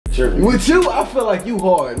Sure. With you, I feel like you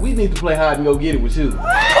hard. We need to play hide and go get it with you. Wait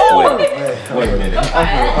a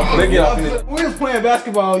minute. We was playing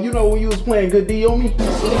basketball. You know when you was playing good D on me?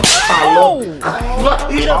 Oh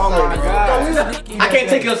my God. I can't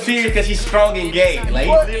take her serious because she's strong and gay. Like,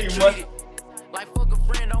 he's really Like fuck a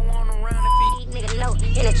friend, don't want him around if he nigga low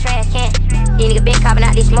in the trash can. You nigga been copping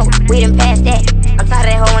out this smoke, we done passed that. I'm tired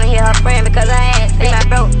of that hoe wanna hear her friend because I asked. Free my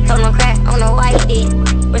bro, told him I'm crack, I don't know why he did.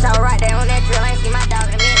 Wish I was right there on that drill, I ain't seen my dog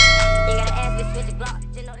in a minute. You ain't gotta ask me, switch the block,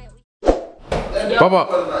 just know that we. Papa,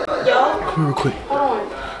 Yo, come here real quick. hold on.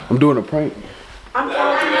 I'm doing a prank. I'm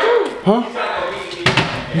trying to do. Huh?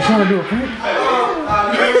 You trying to do a prank?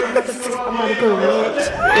 I'm about to go ribs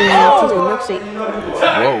and milkshake.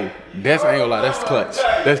 Whoa, that's, I ain't gonna lie, that's clutch.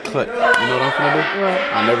 That's clutch. You know what I'm finna do? What?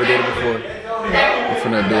 I never did it before. I'm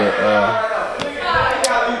finna do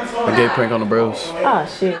a gay prank on the bros. Oh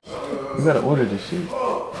shit. You gotta order this shit.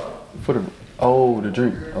 For the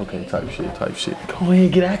drink. Okay, type shit. Go ahead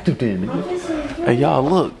and get active then, nigga. Hey, y'all,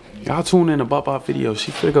 look. Y'all tune in to Bop video.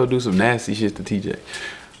 She finna go do some nasty shit to TJ.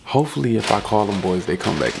 Hopefully, if I call them boys, they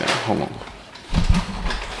come back now. Hold on.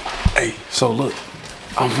 Hey, so look.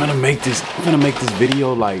 I'm gonna make this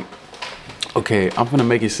video like, okay, I'm gonna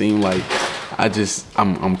make it seem like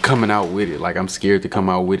I'm coming out with it. Like I'm scared to come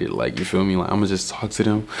out with it. Like, you feel me? Like I'm gonna just talk to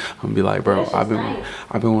them. I'm gonna be like, bro, I've been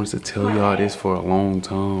wanting to tell y'all this for a long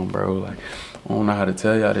time, bro. Like, I don't know how to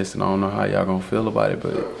tell y'all this and I don't know how y'all gonna feel about it,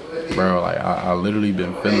 but bro, like I literally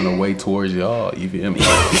been feeling a way towards y'all. You feel me?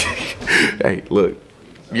 Hey, look,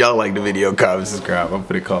 y'all like the video, comment, subscribe. I'm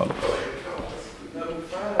finna call them.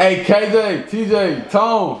 Hey, KJ, TJ,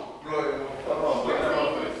 Tone.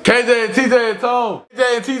 KJ and TJ and Tone.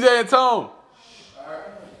 KJ and TJ and Tone.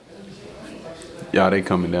 Y'all, they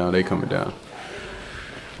coming down.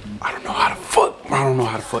 I don't know how to fuck.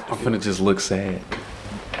 I'm finna just look sad.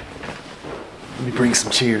 Let me bring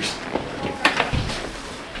some cheers.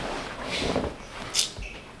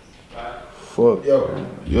 Fuck.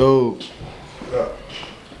 Yo.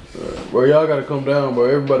 Bro, y'all gotta come down, bro.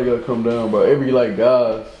 Everybody gotta come down, bro. Every like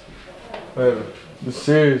guys. Hey, be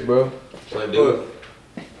serious, bro. I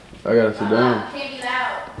gotta sit down. Can't be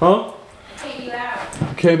loud. Huh? Can't be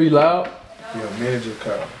loud. Can't be loud? Yeah, manager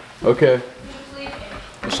call. Okay.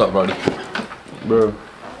 What's up, brother? Bro.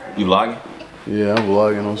 You vlogging? Yeah, I'm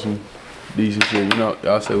vlogging on some decent shit. You know,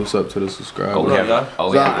 y'all say what's up to the subscribers. Oh, yeah.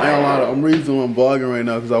 Oh, yeah. I'm reason I'm vlogging right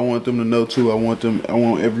now because I want them to know too. I want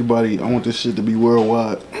everybody, I want this shit to be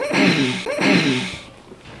worldwide.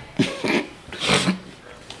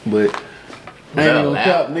 But I ain't gonna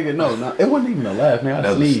cap, nigga. No, it wasn't even a laugh, man.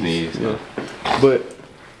 I sneezed. Yeah. But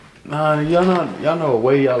nah, y'all know a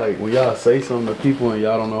way y'all like when y'all say something to people and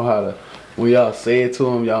y'all don't know how to. When y'all say it to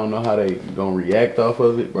them, y'all don't know how they gonna react off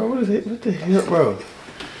of it, bro. What is it? What the hell, bro?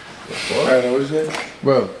 I know what is that?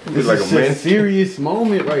 Bro, this like is a a serious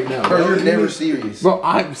moment right now, Bro, bro. you're never serious. Bro,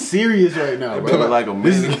 I'm serious right now, bro. Like a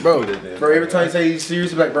this is, bro, every time you say he's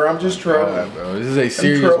serious, you're like, bro, I'm just trolling. Bro, this is a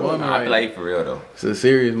serious moment. I feel like for real though. It's a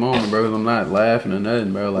serious moment, bro. I'm not laughing or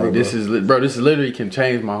nothing, bro. Like this is literally can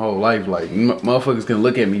change my whole life. Like motherfuckers can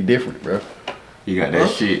look at me different, bro. You got that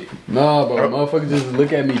shit. Nah, bro. Motherfuckers just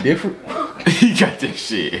look at me different. You got that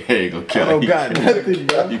shit. Hey, go kill Oh God, nothing,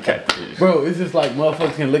 bro. You got that. Bro, it's just like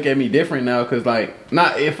motherfuckers can look at me different now, cause like,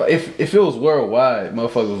 not if it was worldwide,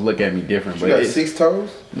 motherfuckers would look at me different. But you got 6 toes?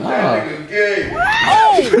 Nah.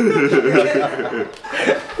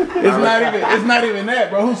 It's not even that,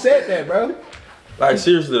 bro. Who said that, bro? Like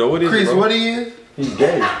seriously though, what is Chris, it, bro? what he is? He's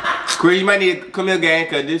gay. Chris, you might need to come here, gang,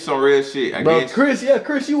 cause this some real shit. I Bro, guess.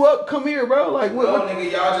 Chris, you up? Come here, bro. Like what? No,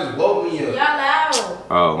 nigga, y'all just woke me up. Y'all loud.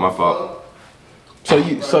 Oh, my fault.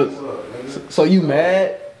 So you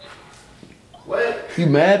mad? What? You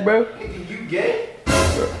mad, bro? Nigga, you gay?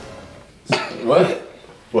 What?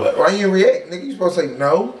 What? Why you react? Nigga, you supposed to say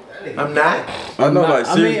no? I'm not. I know, like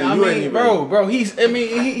seriously, I you ain't mean, even. bro. He's You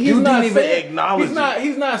not didn't even saying, acknowledge it.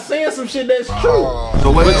 He's not saying some shit that's true.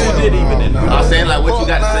 So what you did even? I'm saying like what you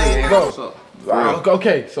got to say, Bro. what's up?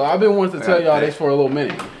 Okay, so I've been wanting to tell y'all this for a little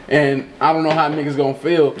minute, and I don't know how niggas gonna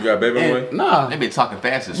feel. You got baby on the way? Nah, They been talking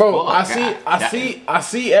fast as bro. fuck. I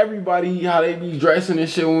see everybody how they be dressing and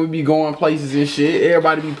shit when we be going places and shit.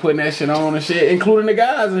 Everybody be putting that shit on and shit, including the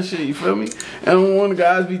guys and shit. You feel me? And when the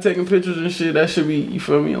guys be taking pictures and shit, that should be. You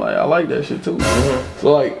feel me? Like I like that shit too.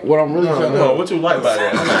 So like, what I'm really trying to. What you like about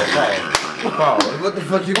that? What the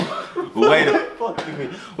fuck you? Wait a fuck you mean?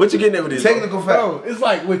 What you getting at with this? Technical fact. Bro, it's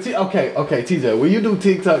like with okay, TJ. When you do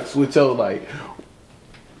TikToks with your like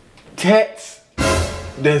tats,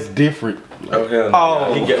 that's different Oh hell.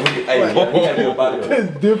 Oh. He got your body.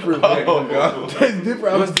 That's different, man. Oh god. That's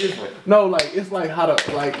different. What's different? No, like it's like how to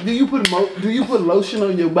like. Do you put lotion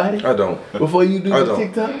on your body? I don't. Before you do I the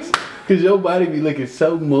don't. TikToks, cause your body be looking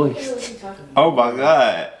so moist. Oh my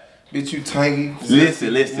god. Bitch, you tangy.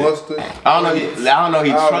 Listen. Mustard. I don't know.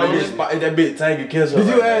 He's trying to. That bit tangy ketchup. Did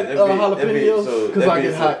you add jalapenos? Cause I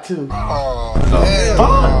get hot too.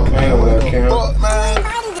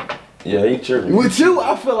 Yeah, he tripping. With you,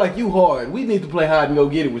 I feel like you hard. We need to play hide and go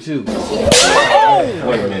get it with you. Wait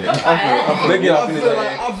a minute. I feel like you hard.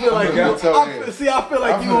 I feel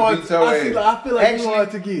like you hard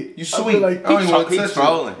to get. You sweet. I don't even want to touch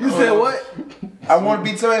trolling. you. You said what? I want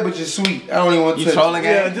to be tight, but you're sweet. I don't even want to touch trolling, you.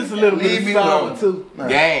 gang? Yeah, just a little Leave bit me of sour alone. too.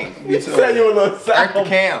 Gang. You said you a little Earth the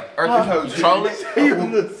cam. You trolling?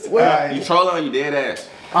 You trolling or you dead ass?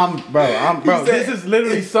 Bro. This is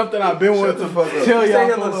literally something I've been wanting to tell y'all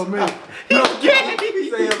for a little minute. No, gang. He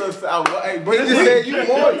just said you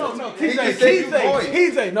moist. He just said you moist.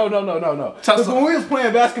 TJ, no. Because when we was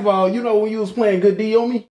playing basketball, you know when you was playing good D on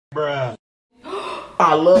me? Bruh.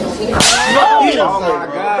 I love it. Oh my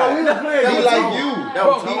god. We was playing He good like D. you. That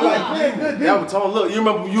was Tone. That was Tone. Look, you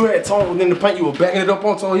remember when you had Tone in the paint, you were backing it up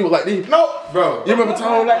on Tone, he was like this. No, bro. You remember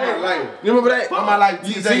Tone like that? You remember that? I'm like,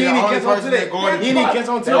 You TJ, see, he didn't catch on to that. He didn't catch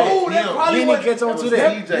on to that. He didn't catch on to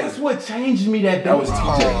that. That's what changed me that day. That was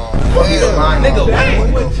TJ. Nigga,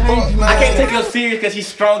 That's what changed me. I can't take him serious because he's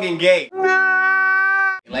strong and gay.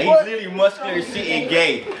 Like he's really muscular as shit and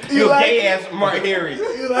gay. You like gay ass Mark Henry.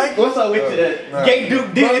 You like What's up with you? Gay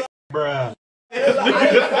Duke did. Bruh.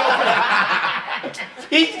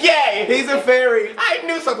 He's gay. He's a fairy. I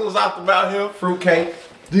knew something was off about him. Fruitcake.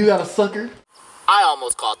 Do you got a sucker? I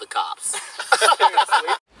almost called the cops.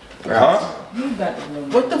 Huh?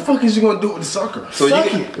 What the fuck is you gonna do with the sucker? So you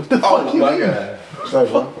can. What the fuck you mean?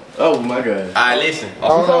 Oh my god. Alright, listen. I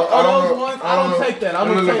don't take that. I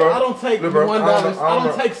don't take $1. I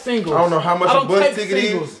don't take singles. I don't know how much a bus ticket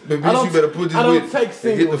is, but bitch, you better put this with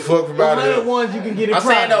and get the fuck from out of here. 100 ones you can get it I'm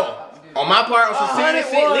saying though, on my part, on some serious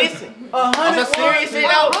shit, listen. On some serious shit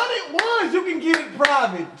though. 100 ones you can get it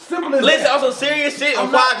private. Simple as Listen, that. on some serious shit,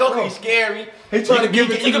 before I go, cause you scare me. He trying to give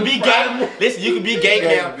it to you can you be gay. private. Listen, you can be gay,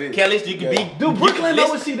 Cam. Cam, listen, you can be. Do Brooklyn know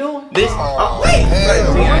what she doing? This. Oh, wait.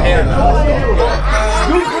 Do Brooklyn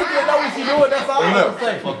know what she doing? That's all I'm gonna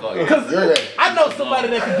say. Cause I know somebody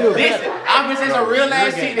that can do it. Listen, I'm gonna say some real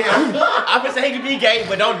ass shit there. I'm gonna say he can be gay,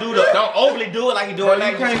 but don't overly do it like he doing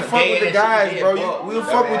like You can't fuck with the guys, bro. We'll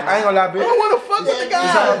fuck with. I ain't gonna lie, bitch. I don't wanna fuck with the It's all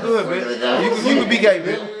guys. good, bitch. You can be gay,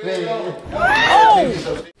 bitch.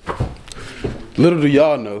 Little do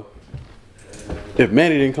y'all know, if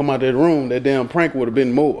Manny didn't come out that room, that damn prank would have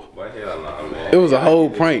been more. It was a whole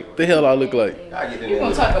prank. The hell I look like? You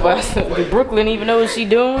gonna talk about the Brooklyn even know what she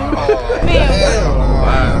doing?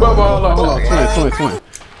 Man, Bro, hold on. Twin.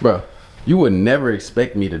 Bro, you would never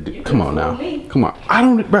expect me to do. Come on now. Come on. I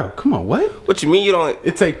don't, bro. Come on. What? What you mean you don't?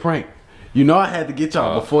 It's a prank. You know I had to get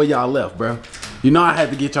y'all before y'all left, bro. You know I had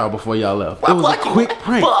to get y'all before y'all left. It was a quick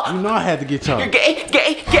prank. You know I had to get y'all. You're gay. He's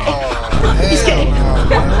gay.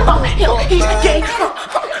 He's gay.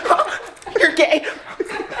 You're gay.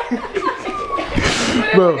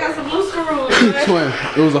 Bro, got some loose screws. twin,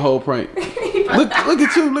 it was a whole prank. Look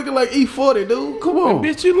at you looking like E40, dude. Come on.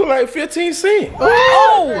 Bitch, you look like 15 Cent.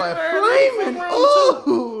 Flaming.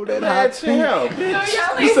 Ooh, that hot chin.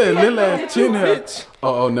 You said little ass chin hair.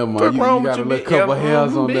 Oh, never mind. You got a little couple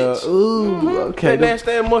hairs on there. Ooh, okay. That's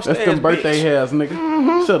that mustache. That's them birthday hairs,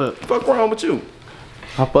 nigga. Shut up. Fuck wrong with you?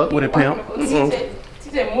 I fuck with it, pimp.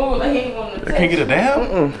 TJ moved like he ain't want to. I can't get a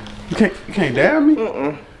dab? You can't dab me?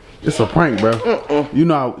 It's a prank, bro. You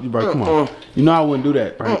know, bro, come on. You know I wouldn't do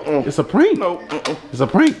that, prank. It's a prank. Nope. It's a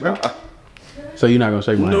prank, bro. So you're not gonna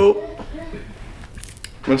shake my hand? Nope.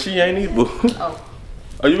 But she ain't either.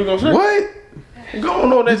 Are you gonna say? What? Go on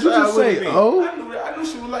that Did you just say oh? I knew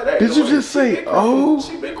she was like that. Did you just say oh?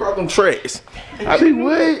 She been crossing tracks. She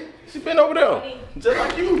what? She been over there. Just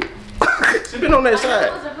like you. She been on that side.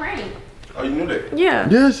 It was a prank. Oh, you knew that? Yeah.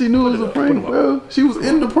 Yeah, she knew it was a prank, bro. She was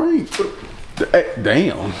in the prank.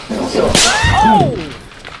 Damn. Just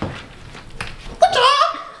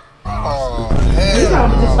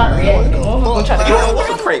start reacting.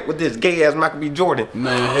 What's a prank with this gay ass Michael B. Jordan?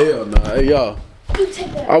 Man, hell no. Hey, y'all.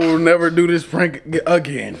 I will never do this prank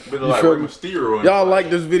again. Be You like feel me? Mysterio. Y'all like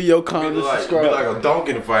this video, Be comment, like subscribe. a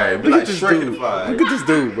donkey in the fire. Be Look like at this Shrek in dude. the fire. Look at this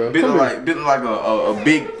dude, bro. Be Come like a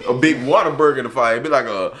big Whataburger in the fire. Be like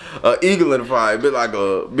a eagle in the fire. Be like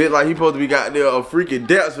he supposed to be got there a freaking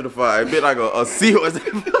dance in the fire. Be like a seal. Like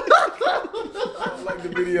the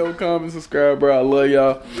video, comment, subscribe, bro. I love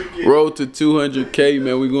y'all. Road to 200K,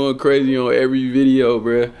 man. We going crazy on every video,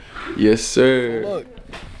 bro. Yes, sir. Look,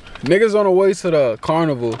 niggas on the way to the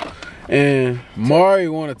carnival, and Mari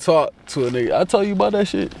want to talk to a nigga. I told you about that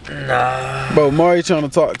shit? Nah. Bro, Mari trying to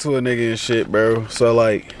talk to a nigga and shit, bro. So,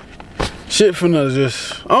 like, shit finna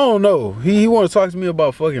just, I don't know. He want to talk to me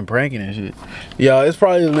about fucking pranking and shit. Y'all, it's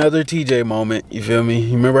probably another TJ moment, you feel me?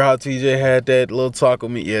 You remember how TJ had that little talk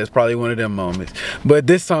with me? Yeah, it's probably one of them moments. But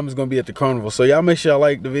this time it's gonna be at the carnival. So y'all make sure y'all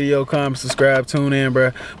like the video, comment, subscribe, tune in,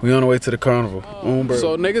 bro. We on the way to the carnival.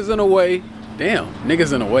 So niggas in the way, damn,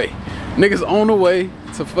 niggas in the way. Niggas on the way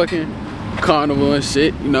to fucking carnival and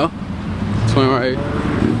shit, you know? Twin right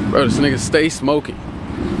here. Bro, this nigga stay smoking.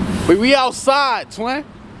 But we outside, twin.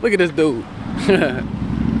 Look at this dude.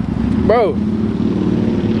 Bro,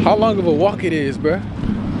 how long of a walk it is, bro?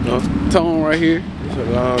 Tone right here. It's a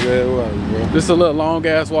long ass walk, bro. This a little long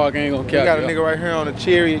ass walk, ain't gonna count. We got a nigga right here on the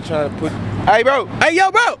chariot trying to put. Hey, bro. Hey, yo,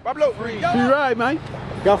 bro. Pablo. You right, man.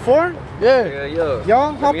 Y'all foreign? Yeah.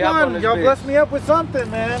 Y'all hop on. Y'all bless me up with something,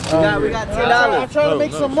 man. We got $10. I'm trying to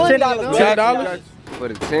make some money. $10? For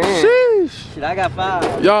the 10. Sheesh. Shit, I got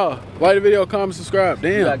 5. Y'all, like the video, comment, subscribe.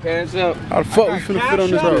 Damn. Got cash up. How the fuck we finna fit on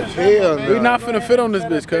this bitch? Hell no. We not finna fit on this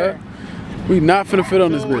bitch, cuz. We not finna fit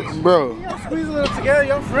on this bitch. Bro. Squeeze a little together.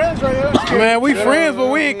 Y'all friends right here. Man, we friends, but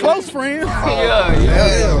we ain't close friends. Hell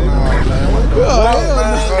no.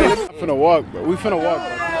 Finna walk, bro. We finna walk,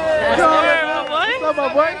 bro. What's up,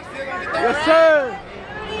 my boy? Yes, sir.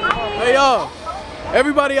 Hey, y'all.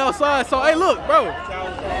 Everybody outside. So, hey, look, bro.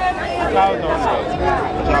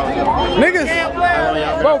 Niggas.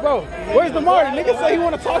 Bro. Where's the Marty? Niggas say he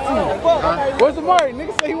want to talk to me. Where's the Marty?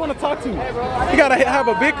 Niggas say he want to talk to me. He got to have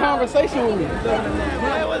a big conversation with me.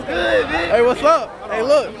 Hey, what's good, man? Hey, what's up? Hey,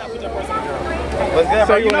 look. What's good,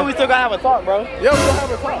 So bro? you You know we still gotta have a talk, bro. Yeah, we gonna have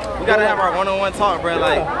a talk. We gotta have our one-on-one talk, bro.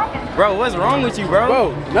 Like, bro, what's wrong with you, bro?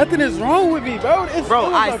 Bro, nothing is wrong with me, bro.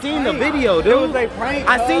 Bro, I seen the video, dude. It was a prank.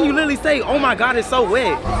 I seen you literally say, "Oh my God, it's so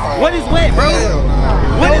wet." What is wet, bro?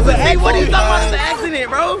 What is it? What are you talking about? It's an accident,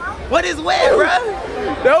 bro. What is wet, bro?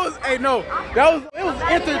 That was, hey, no, it was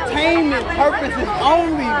entertainment purposes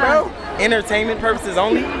only, bro. Entertainment purposes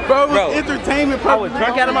only, Bro, it was entertainment purposes. I was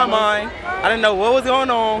drunk out of my mind. I didn't know what was going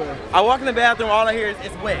on. I walk in the bathroom, all I hear is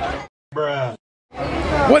it's wet. Bruh.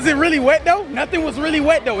 Was it really wet though? Nothing was really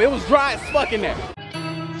wet though. It was dry as fuck in there.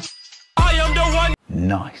 I am the one.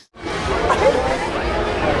 Nice.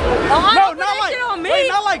 No, not like, wait,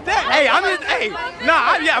 not like that. Hey, I'm just,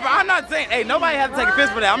 but I'm not saying, hey, nobody has to take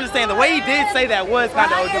offense for that. I'm just saying the way he did say that was kind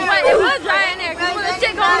of OD. It was dry in there, cause there's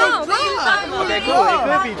shit going on. What you talking about? Okay, cool. It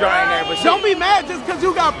could be dry in there, but shit. Don't be mad just cause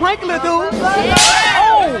you got prankler, dude.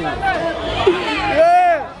 Oh.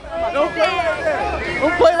 Yeah. Don't play like that.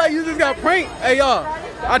 Don't play like you just got pranked. Hey, y'all.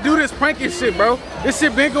 I do this pranking shit, bro. This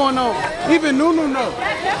shit been going on. Even Nunu know.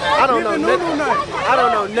 I don't know nothing. I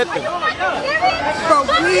don't know nothing. Bro,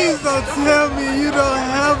 please don't tell me you don't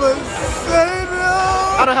have a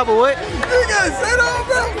setup. I don't have a what? You got a setup,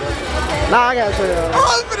 bro? Nah, I got a setup. I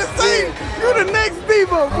was gonna say, you the next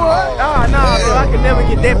Devo, boy. Nah, bro. I can never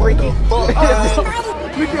get that freaky. Look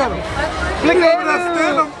at him. Look at him.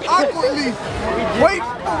 Stand up awkwardly. Wait,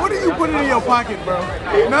 what are you putting in your pocket, bro?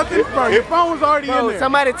 Nothing, bro. Your phone was already in there.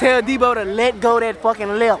 Somebody tell Debo to let go that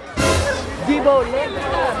fucking lip. Debo, let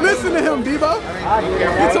go. Listen to him, Debo.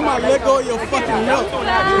 You talking about let go of your fucking lip.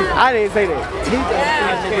 I didn't say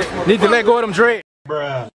that. Need to let go of them dreads.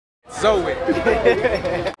 Bruh. So wet.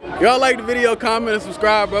 Y'all like the video, comment, and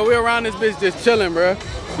subscribe, bro. We around this bitch just chilling, bro.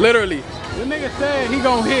 Literally. The nigga said he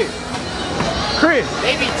gon' hit. Chris.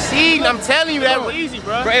 They be cheating. I'm telling you, that easy,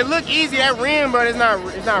 bro. It look easy. That rim, bro, it's not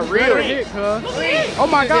real. Hit, oh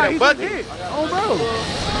my God, he just hit. Oh, bro.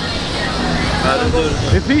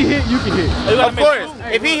 If he hit, you can hit. Of course.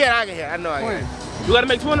 If he hit, I can hit. I know I can. You gotta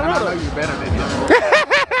make 2 in a row. I know you're better than him.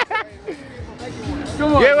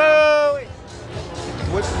 Come on. Yeah, wait.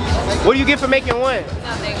 What do you get for making one?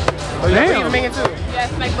 Nothing. What do you get for making 2?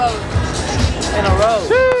 Yes, make both. In a row.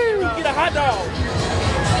 Get a hot dog.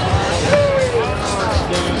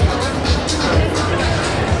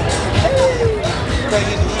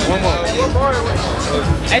 One more.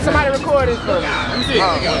 Hey, somebody record this for me. Let me see.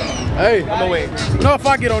 Hey, I'm gonna wait. you know if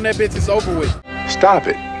I get on that bitch, it's over with. Stop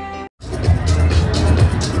it.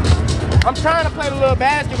 I'm trying to play the little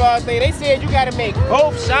basketball thing. They said you gotta make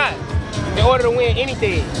both shots in order to win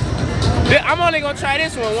anything. I'm only gonna try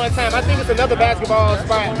this one time. I think it's another basketball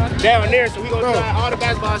spot down there, so we gonna try all the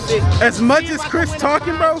basketball shit. As much as Chris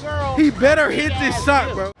talking, bro, he better hit this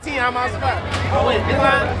shot, bro. See how my spot. Oh wait, this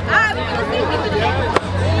line?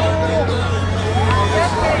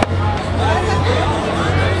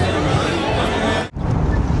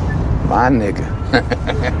 My nigga.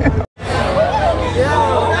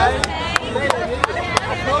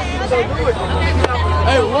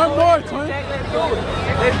 Hey, one more, twin.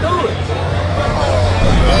 Let's do it.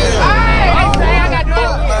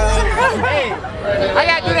 Hey, I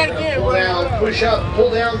gotta do that again. Pull down, push up,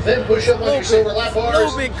 pull down, then push up on your silver lap bars. A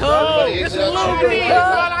little bit, cuz. Just a little bit,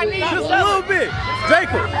 just a little bit.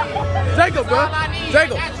 Jacob, bro.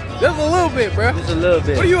 Jacob. Just a little bit, bro. Just a little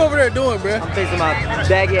bit. What are you over there doing, bro? I'm fixing my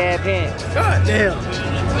baggy ass pants. God damn.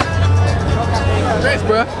 Thanks,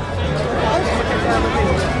 bro.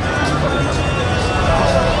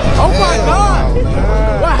 Oh my God!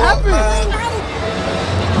 What happened?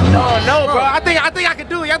 No, bro. I think I can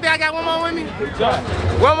do it. Y'all think I got one more with me?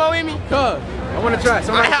 One more with me? Cuz, I want to try.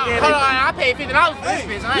 Hold on, I paid $50 for this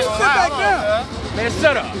bitch. I ain't gonna lie. Sit back down. Man,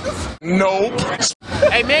 shut up. No.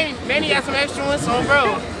 Hey, Manny got some extra ones, so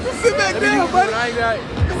bro. Sit back down, buddy.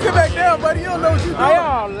 Sit back down, buddy. You don't know what you're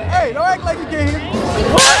doing. Hey, don't act like you can't hear me.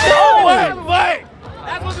 What?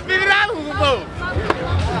 That's what the $50 was for.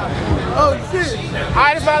 Oh, shit. All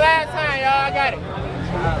right, this is my last time, y'all. I got it.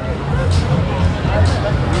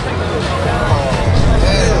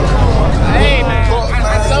 Hey, man. I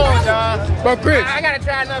sold, y'all. Bro, Chris. I gotta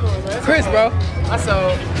try another one, man. Chris, bro. I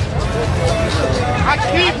sold. I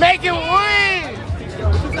keep making wins.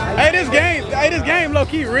 Hey, this game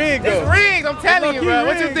low-key rigged, though. It's rigged, I'm telling you, bro.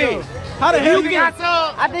 What you think? How the hell You think I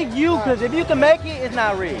sold? I think you, because if you can make it, it's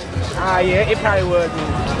not rigged. Ah, yeah, it probably was.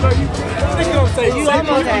 She gonna say you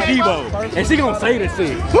almost had Debo, and she gonna say this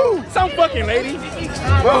shit. Who? Some fucking lady.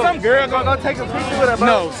 Bro, some girl gonna take a picture with her, bro.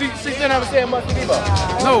 No, she still never said much to Debo.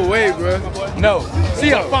 No way, bro. No,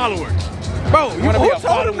 she a follower. Bro, you wanna be a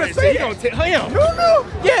told him to say that? He gonna tell him. No.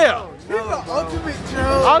 Yeah. He's the ultimate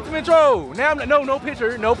troll. Ultimate troll. Now I'm no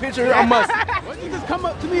picture. I must. What you just come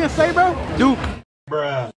up to me and say, bro? Duke.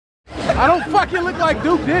 Bruh. I don't fucking look like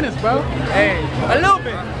Duke Dennis, bro. Hey, a little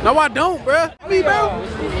bit. No, I don't, bro. Me, bro.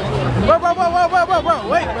 Bro.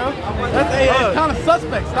 Wait, bro. That's kind of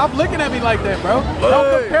suspect. Stop looking at me like that, bro. Don't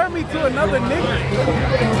compare me to another nigga.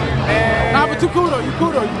 Nah, but you cool though. You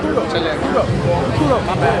cool. My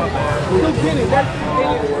bad. Duke Dennis,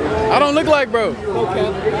 I don't look like bro.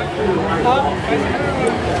 Okay.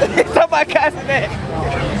 Somebody casting that.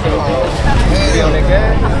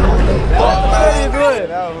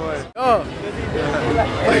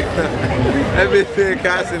 That bitch said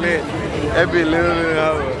casting it. That bitch literally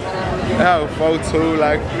have a 4-2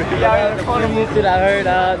 like. Shit I heard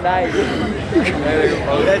all night.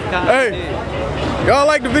 Hey, y'all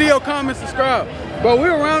like the video, comment, subscribe. Bro, we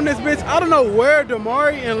around this bitch. I don't know where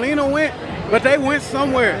Damari and Lena went, but they went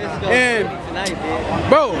somewhere. And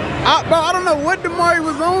bro, I don't know what Damari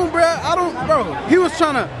was on, bro. Bro, he was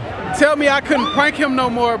trying to tell me I couldn't prank him no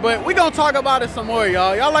more, but we gonna talk about it some more,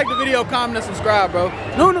 y'all. Y'all like the video, comment, and subscribe, bro.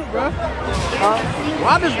 No, bro.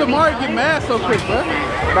 Why does Damari get mad so quick, bro?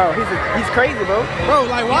 Bro, he's crazy, bro. Bro,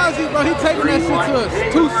 like, why is he, bro? He taking that shit to us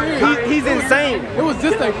too serious. He's insane. It was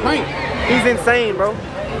just a prank. He's insane, bro.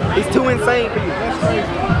 He's too insane for you. That's crazy.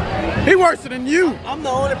 He worse than you. I'm the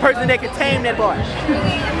only person that can tame that boy.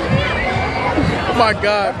 Oh my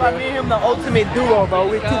God, bro. Me and him the ultimate duo, bro.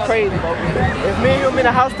 We're too crazy, bro. If me and him in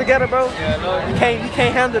the house together, bro, you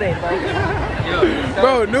can't handle that, bro.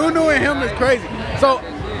 Bro, Nunu and him is crazy. So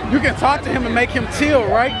you can talk to him and make him chill,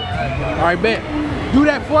 right? All right, bet. Do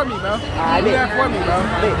that for me, bro. Do that for me, bro.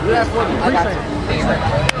 Do that for me. Appreciate it.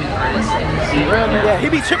 Yeah, he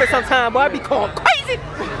be tripping sometimes, boy. I be going crazy.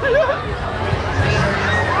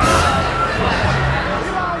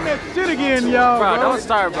 Shit again, y'all. Bro, don't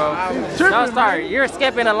start, bro. Don't start. You're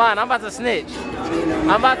skipping a line. I'm about to snitch.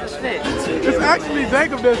 It's actually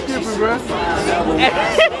Jacob that's skipping, bro.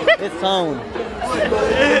 It's Tone.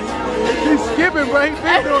 He's skipping, bro. He's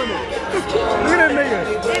been doing it. Look at that nigga.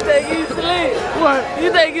 You think you slick? What? You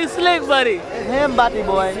think you slick, buddy? It's him, Batty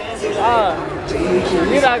boy.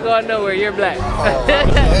 You're not going nowhere. You're black. Get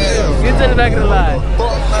to the back of the line.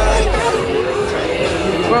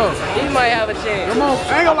 Bro, he might have a chance. Come on, I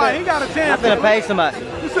ain't gonna lie, he got a chance. I'm finna pay somebody.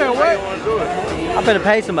 You said what? I'm finna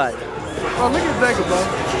pay somebody. Oh, look at Jacob, bro.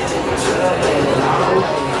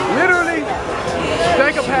 Literally,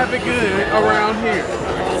 Jacob have it good around here.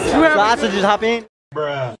 So I should just hop in?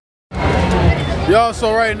 Bruh. Y'all,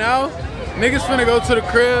 so right now, niggas finna go to the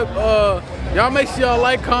crib. Y'all make sure y'all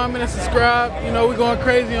like, comment, and subscribe. You know, we going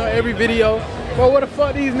crazy on every video. Bro, where the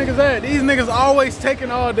fuck these niggas at? These niggas always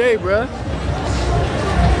taking all day, bruh.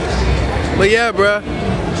 But yeah, bruh,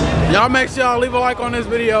 y'all make sure y'all leave a like on this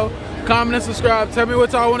video, comment and subscribe. Tell me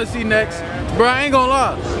what y'all want to see next. Bruh, I ain't gonna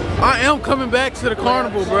lie, I am coming back to the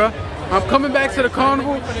carnival, bruh. I'm coming back to the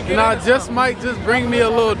carnival, and I just might bring me a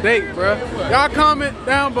little date, bro. Y'all comment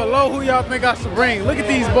down below who y'all think I should bring. Look at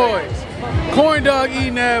these boys. Corn dog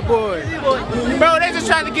eating that boy. Bro, they just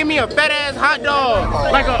tried to give me a fat ass hot dog.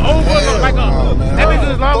 Like a that bitch is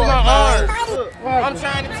as long as my arm. I'm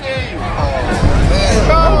trying to tell you.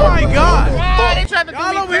 Oh my God. They tried to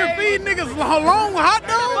y'all over here feeding niggas long hot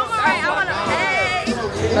dogs?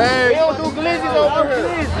 Hey. We don't do glizzies over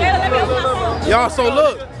here. Y'all, so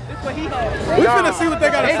look. We finna see what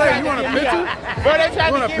they gotta say. You want a picture? Bro, they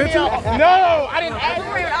tried to give me no, I didn't ask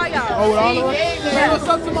for it. Oh, with all of us? Hey, what's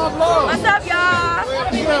up to my vlog? What's up, y'all?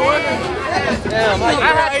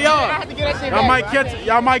 Hey,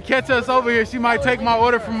 y'all might catch us over here. She might take my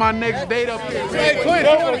order from my next date up here. Hey, Quinn,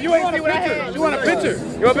 you ain't see what I had. You want a picture?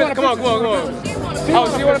 You want a picture? Come on. Oh,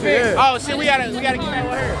 she want a picture? Oh, shit, we gotta get that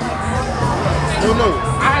with her. No.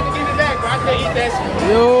 I have to give it back, bro. I can't eat that shit.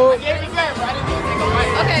 Yo. I gave it back, bro. I didn't even take a bite.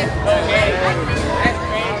 Okay.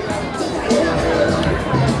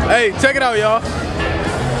 That's Hey, check it out, y'all.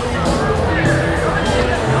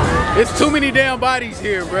 It's too many damn bodies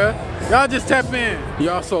here, bruh. Y'all just tap in.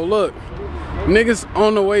 Y'all, so look. Niggas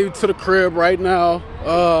on the way to the crib right now.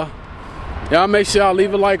 Y'all make sure y'all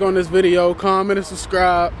leave a like on this video, comment and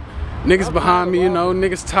subscribe. Niggas behind me, you know,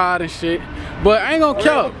 niggas tired and shit. But I ain't gonna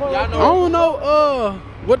cap. I don't know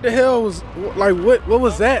what the hell was, like, what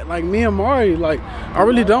was that? Like, me and Mari, like, I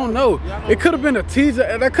really don't know. It could have been a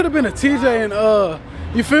TJ, that could have been a TJ and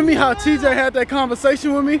you feel me, how TJ had that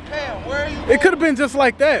conversation with me? It could have been just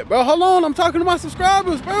like that, bro. Hold on, I'm talking to my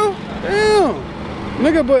subscribers, bro. Damn.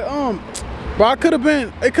 Nigga, but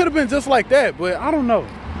it could have been just like that, but I don't know.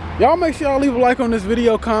 Y'all make sure y'all leave a like on this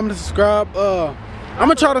video, comment, and subscribe. I'm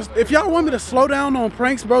gonna try to, if y'all want me to slow down on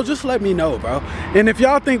pranks, bro, just let me know, bro. And if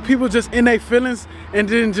y'all think people just in their feelings and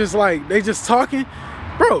then just like, they just talking,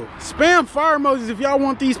 bro, spam fire emojis if y'all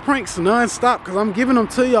want these pranks non-stop, because I'm giving them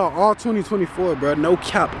to y'all all 2024, bro. No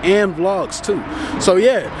cap, and vlogs too. So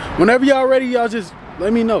yeah, whenever y'all ready, y'all just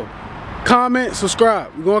let me know. Comment, subscribe.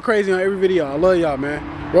 We're going crazy on every video. I love y'all,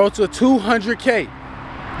 man. Road to 200K.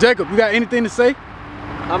 Jacob, you got anything to say?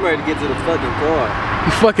 I'm ready to get to the fucking car.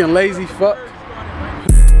 You fucking lazy fuck.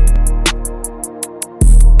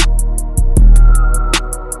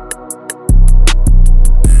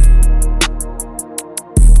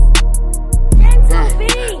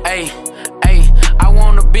 Hey, I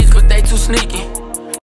want a bitch, but they too sneaky.